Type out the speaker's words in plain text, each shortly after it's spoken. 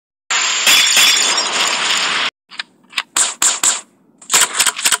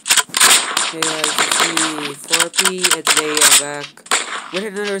Hey guys, it's me, 4P, and today I'm back with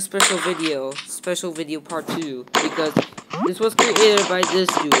another special video part 2, because this was created by this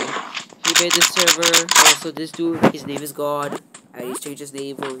dude. He made this server. Also, this dude, his name is God. I just changed his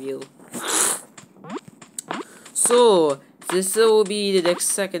name for real. So, this will be the next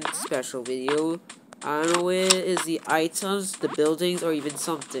second special video. I don't know where is the items, the buildings, or even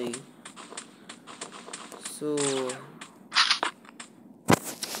something. So,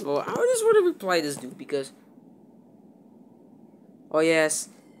 well, I just want to reply this dude because, oh yes,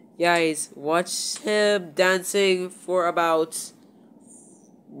 guys, watch him dancing for about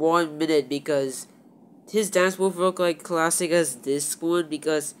 1 minute because his dance will look like classic as this one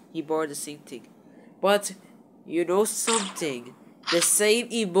because he borrowed the same thing. But you know something, the same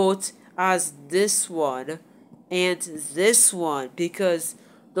emote as this one and this one, because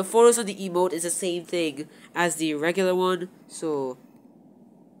the photos of the emote is the same thing as the regular one. So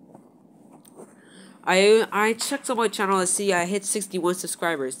I checked on my channel and see I hit 61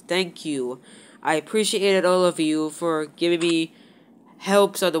 subscribers. Thank you. I appreciated all of you for giving me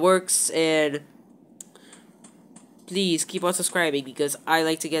helps on the works, and please keep on subscribing because I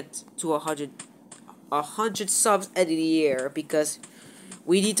like to get to 100 subs in a year, because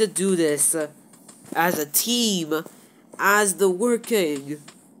we need to do this as a team, as the working,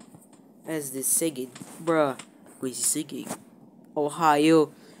 as the singing. Bruh, where's he singing?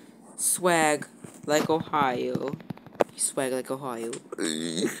 Ohio. Swag like Ohio. Swag like Ohio.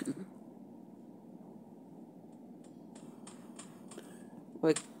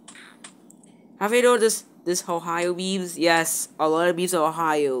 Like, have you noticed this Ohio memes? Yes, a lot of memes are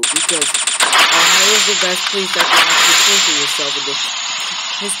Ohio, because Ohio is the best place that can actually center yourself in the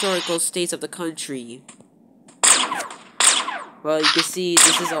historical states of the country. Well, you can see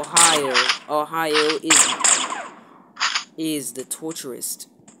this is Ohio. Ohio is the torturist.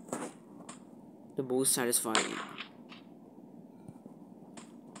 The most satisfying.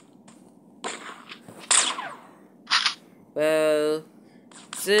 Well,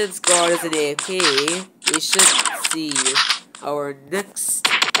 since God is an AFK, we should see our next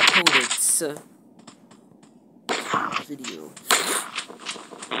opponent's video.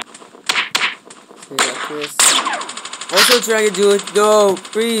 Also, Dragon Dude, no,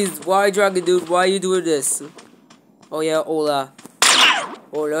 please, why Dragon Dude? Why are you doing this? Oh yeah, Ola.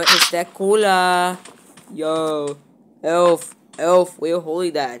 Ola, is that cola? Yo, Elf, where you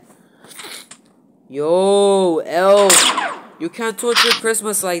holding that? Yo, Elf, you can't torture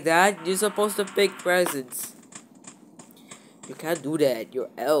Christmas like that. You're supposed to pick presents. You can't do that.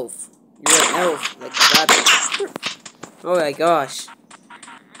 You're Elf. You're an elf, like that. Oh my gosh.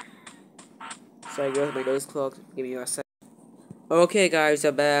 Sorry, guys, my nose clogged. Give me a second. Okay, guys,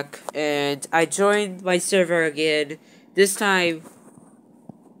 I'm back, and I joined my server again. This time.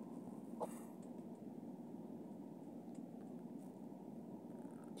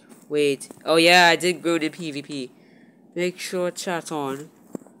 Wait. Oh yeah, I did go to PvP. Make sure chat on.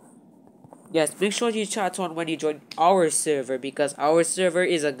 Yes, make sure you chat on when you join our server, because our server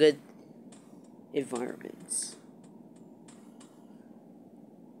is a good environment.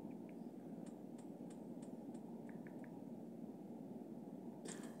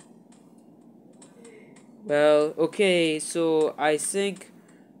 Well, okay, so I think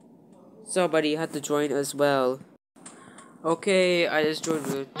somebody had to join as well. Okay, I just joined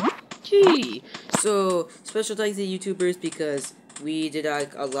with Gee. So, special thanks to YouTubers, because we did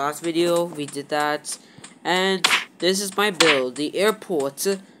like a last video, we did that. And this is my build, the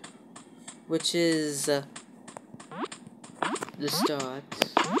airport, which is the start.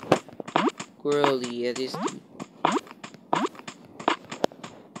 Growly, yeah, this.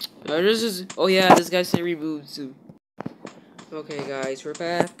 This is, oh yeah, this guy's getting removed soon. Okay, guys, we're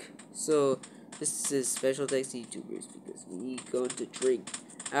back. So, this is special thanks to YouTubers, because we going to drink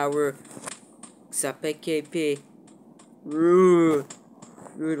our Sapekepe. Rude,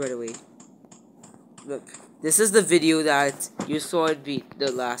 by the way. Look, this is the video that you saw in the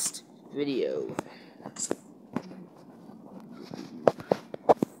last video.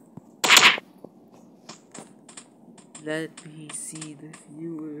 Let me see the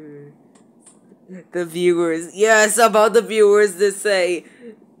viewers. The viewers. Yes, about the viewers to say.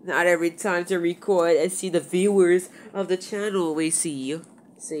 Not every time to record and see the viewers of the channel. We see you.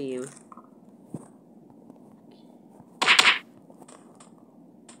 See you.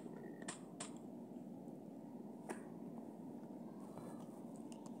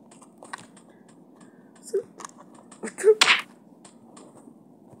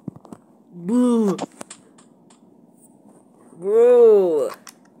 Boo. Bro.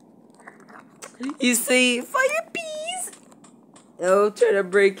 You say fire bees. Oh, try to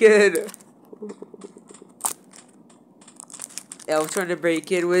break it. Elf trying to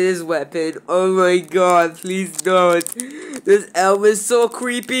break in with his weapon. Oh my god, please don't. This elf is so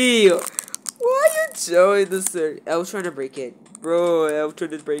creepy. Why are you showing this? Elf trying to break in. Bro, elf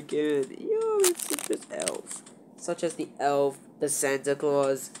trying to break in. Yo, it's such as elves. Such as the elf, the Santa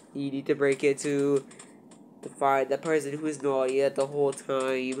Claus. You need to break into to find the person who's naughty at the whole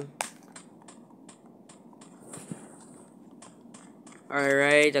time.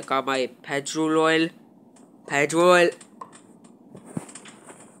 Alright, I got my petrol oil. Petrol.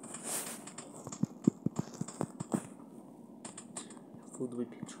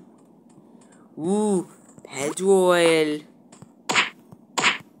 Ooh, petrol oil.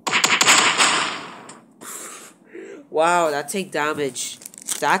 Wow, that takes damage.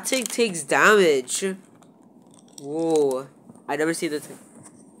 That thing takes damage. Whoa, I never seen that thing.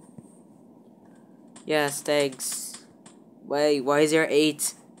 Yes, thanks. Wait, why is there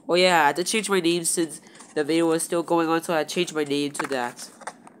 8? Oh yeah, I had to change my name since the video was still going on, so I changed my name to that.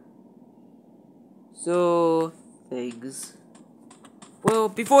 So, thanks. Well,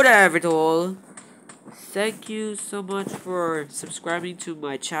 before that at all, thank you so much for subscribing to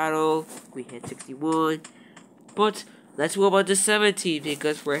my channel. We hit 61. But let's go about the 17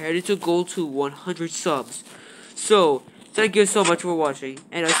 because we're headed to go to 100 subs. So, thank you so much for watching.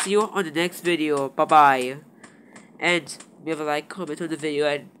 And I'll see you on the next video. Bye-bye. And leave a like, comment on the video,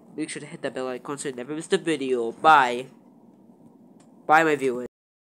 and make sure to hit that bell icon so you never miss the video. Bye. Bye, my viewers.